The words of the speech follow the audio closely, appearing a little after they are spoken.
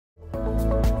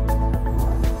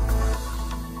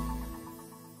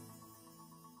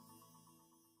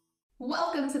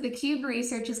Welcome to the Cube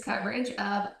Research's coverage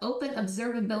of Open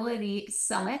Observability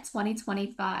Summit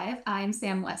 2025. I'm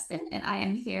Sam Weston, and I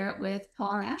am here with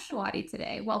Paul Nashawaty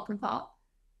today. Welcome, Paul.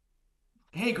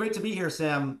 Hey, great to be here,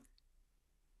 Sam.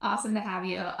 Awesome to have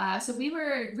you. So we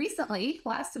were recently,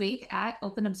 last week, at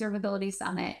Open Observability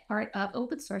Summit, part of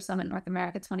Open Source Summit North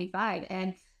America 25,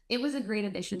 and it was a great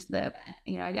addition to the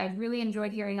event. I really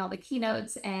enjoyed hearing all the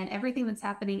keynotes and everything that's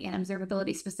happening in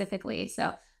observability specifically.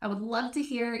 So I would love to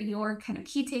hear your kind of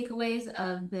key takeaways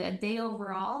of the day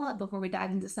overall before we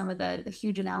dive into some of the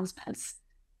huge announcements.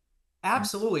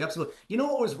 Absolutely, absolutely. You know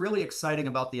what was really exciting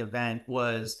about the event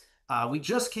was we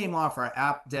just came off our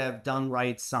App Dev Done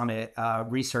Right Summit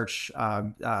research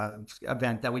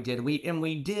event that we did.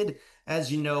 We did,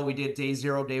 as you know, we did day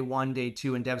zero, day one, day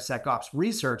two, and DevSecOps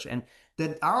research, and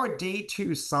that our day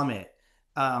two summit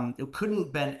it couldn't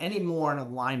have been any more in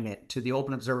alignment to the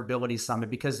Open Observability Summit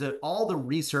because all the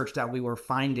research that we were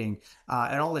finding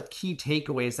and all the key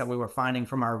takeaways that we were finding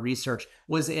from our research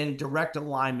was in direct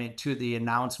alignment to the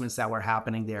announcements that were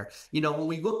happening there. When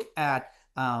we look at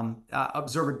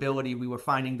observability, we were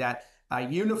finding that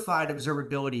unified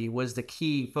observability was the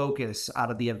key focus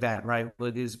out of the event, right?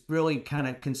 It is really kind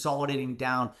of consolidating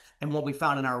down. And what we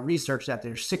found in our research that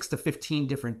there's 6 to 15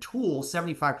 different tools,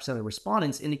 75% of the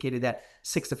respondents indicated that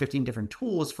 6 to 15 different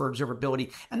tools for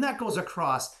observability. And that goes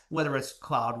across whether it's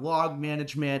cloud log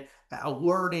management,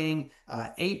 alerting,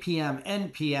 APM,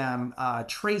 NPM,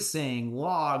 tracing,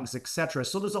 logs, etc.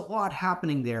 So there's a lot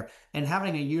happening there, and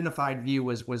having a unified view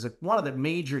was one of the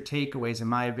major takeaways in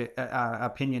my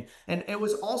opinion. And it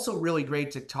was also really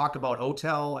great to talk about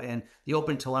OTel and the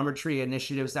open telemetry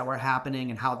initiatives that were happening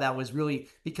and how that was really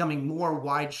becoming more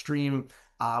wide stream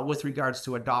with regards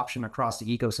to adoption across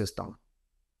the ecosystem.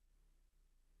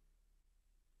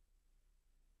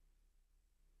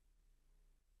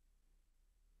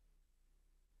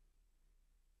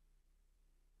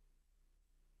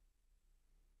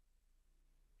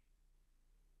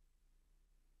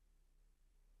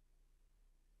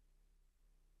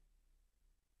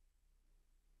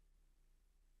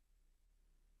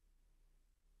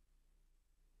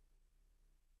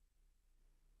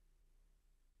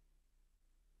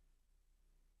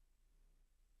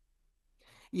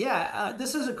 Yeah,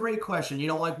 this is a great question.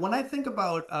 Like when I think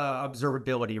about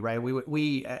observability, right?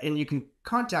 And you can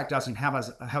contact us and have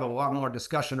a lot more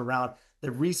discussion around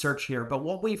the research here. But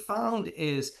what we found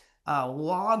is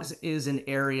logs is an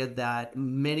area that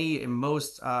many and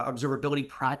most observability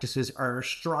practices are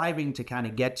striving to kind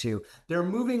of get to. They're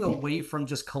moving away from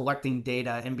just collecting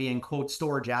data and being quote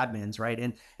storage admins,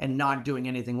 right? And not doing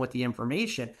anything with the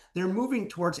information. They're moving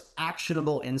towards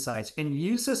actionable insights and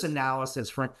use this analysis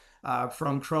from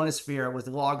Chronosphere with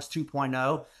Logs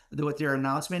 2.0 with their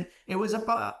announcement. It was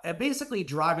about basically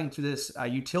driving through this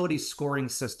utility scoring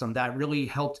system that really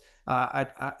helped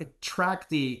track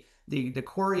the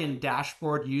query and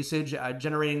dashboard usage,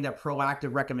 generating the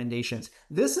proactive recommendations.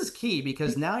 This is key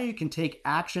because now you can take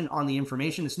action on the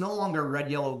information. It's no longer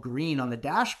red, yellow, green on the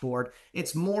dashboard.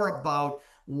 It's more about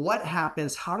what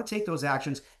happens, how to take those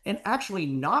actions, and actually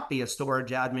not be a storage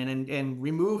admin and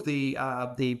remove the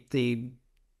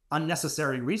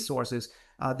unnecessary resources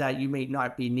that you may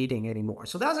not be needing anymore.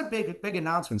 So that's a big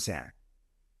announcement, Sam.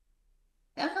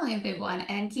 Definitely a big one.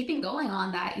 And keeping going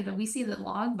on that, we see that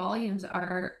log volumes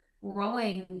are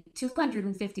growing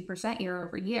 250% year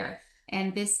over year.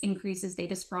 And this increases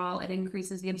data sprawl, it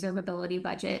increases the observability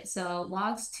budget. So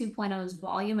Logs 2.0's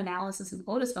volume analysis and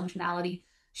quotas functionality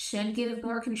should give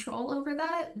more control over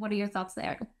that. What are your thoughts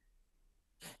there?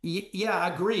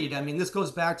 Yeah, agreed. I mean, this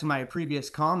goes back to my previous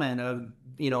comment of,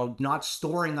 not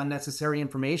storing unnecessary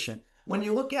information. When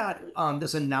you look at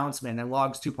this announcement and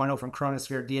Logs 2.0 from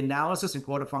Chronosphere, the analysis and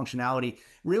quota functionality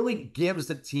really gives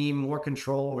the team more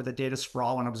control over the data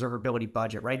sprawl and observability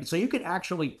budget, right? So you can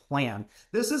actually plan.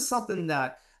 This is something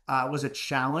that was a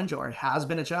challenge, or has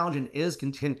been a challenge, and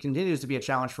continues to be a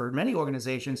challenge for many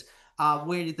organizations,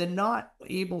 where they're not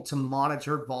able to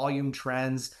monitor volume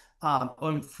trends,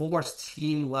 enforce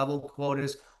team level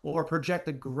quotas, or project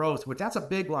the growth, which that's a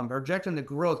big one, projecting the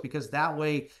growth, because that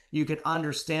way you can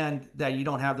understand that you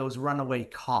don't have those runaway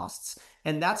costs.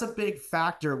 And that's a big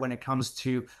factor when it comes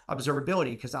to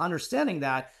observability, because understanding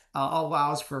that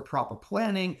allows for proper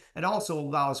planning. It also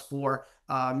allows for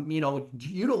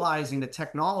utilizing the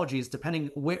technologies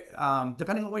depending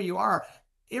on where you are,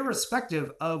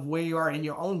 irrespective of where you are in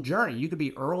your own journey. You could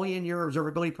be early in your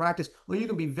observability practice, or you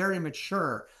can be very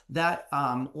mature. That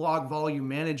log volume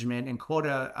management and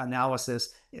quota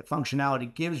analysis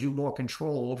functionality gives you more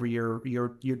control over your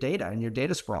data and your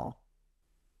data sprawl.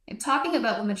 talking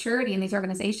about the maturity in these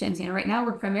organizations, right now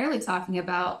we're primarily talking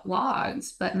about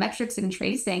logs, but metrics and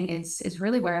tracing is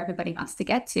really where everybody wants to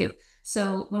get to.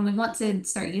 So when we want to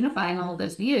start unifying all of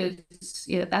those views,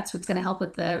 that's what's going to help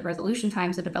with the resolution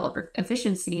times and developer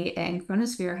efficiency. And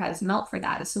Chronosphere has Melt for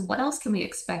that. So what else can we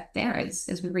expect there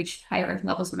as we reach higher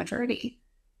levels of maturity?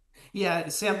 Yeah,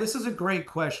 Sam, this is a great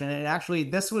question. And actually,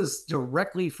 this was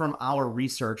directly from our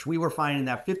research. We were finding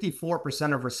that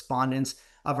 54% of respondents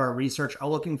of our research are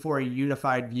looking for a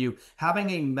unified view. Having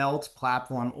a melt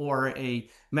platform or a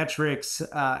metrics,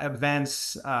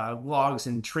 events, logs,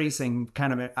 and tracing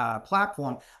kind of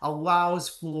platform allows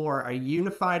for a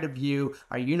unified view,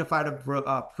 a unified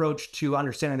approach to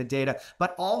understanding the data.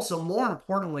 But also, more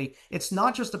importantly, it's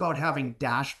not just about having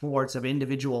dashboards of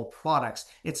individual products.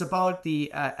 It's about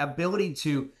the ability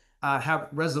to have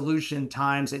resolution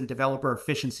times and developer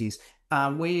efficiencies,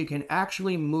 where you can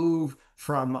actually move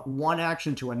from one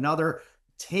action to another,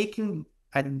 taking,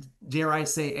 and dare I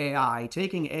say AI,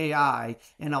 taking AI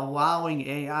and allowing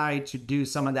AI to do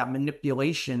some of that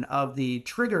manipulation of the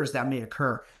triggers that may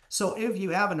occur. So if you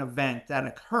have an event that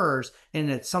occurs and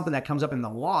it's something that comes up in the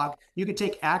log, you can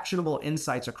take actionable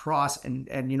insights across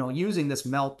and using this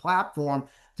Melt platform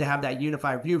to have that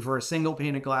unified view for a single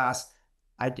pane of glass.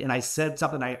 I said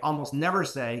something I almost never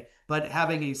say, but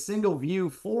having a single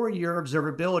view for your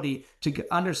observability to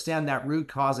understand that root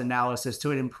cause analysis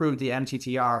to improve the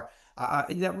MTTR,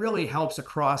 that really helps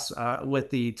across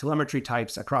with the telemetry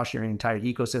types across your entire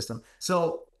ecosystem.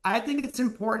 So I think it's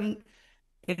important.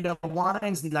 It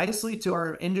aligns nicely to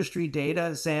our industry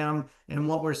data, Sam, and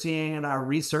what we're seeing in our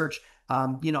research.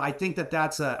 I think that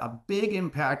that's a big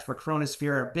impact for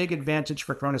Chronosphere, a big advantage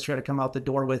for Chronosphere to come out the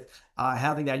door with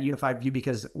having that unified view,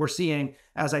 because we're seeing,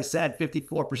 as I said,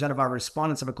 54% of our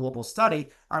respondents of a global study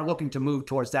are looking to move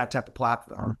towards that type of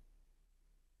platform.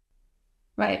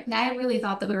 Right. Now, I really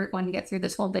thought that we were going to get through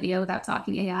this whole video without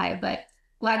talking AI, but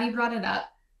glad you brought it up.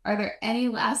 Are there any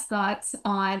last thoughts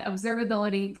on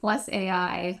observability plus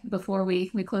AI before we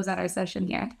close out our session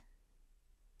here?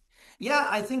 Yeah,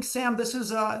 I think, Sam, this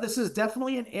is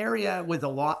definitely an area with a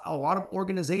lot of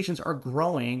organizations are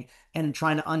growing and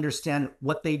trying to understand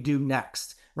what they do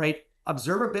next, right?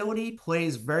 Observability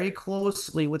plays very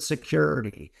closely with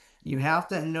security. You have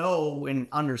to know and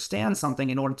understand something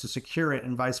in order to secure it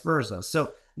and vice versa.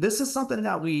 So this is something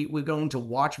that we're going to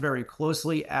watch very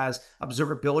closely as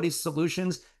observability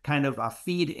solutions kind of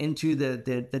feed into the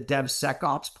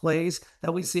DevSecOps plays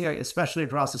that we see, especially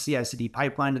across the CI/CD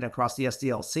pipeline and across the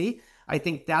SDLC. I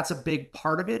think that's a big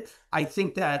part of it. I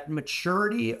think that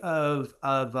maturity of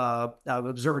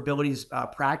observability's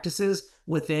practices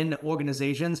within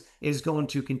organizations is going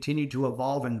to continue to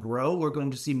evolve and grow. We're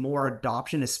going to see more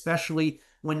adoption, especially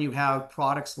when you have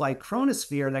products like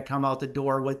Chronosphere that come out the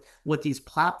door with these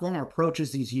platform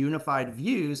approaches, these unified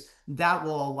views that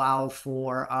will allow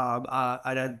for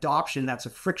an adoption that's a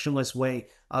frictionless way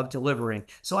of delivering.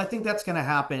 So I think that's going to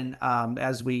happen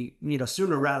as we,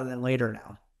 sooner rather than later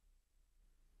now.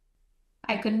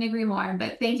 I couldn't agree more.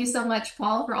 But thank you so much,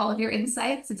 Paul, for all of your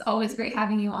insights. It's always great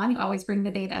having you on. You always bring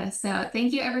the data. So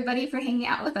thank you, everybody, for hanging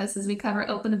out with us as we cover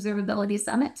Open Observability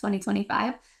Summit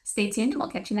 2025. Stay tuned, and we'll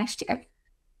catch you next year.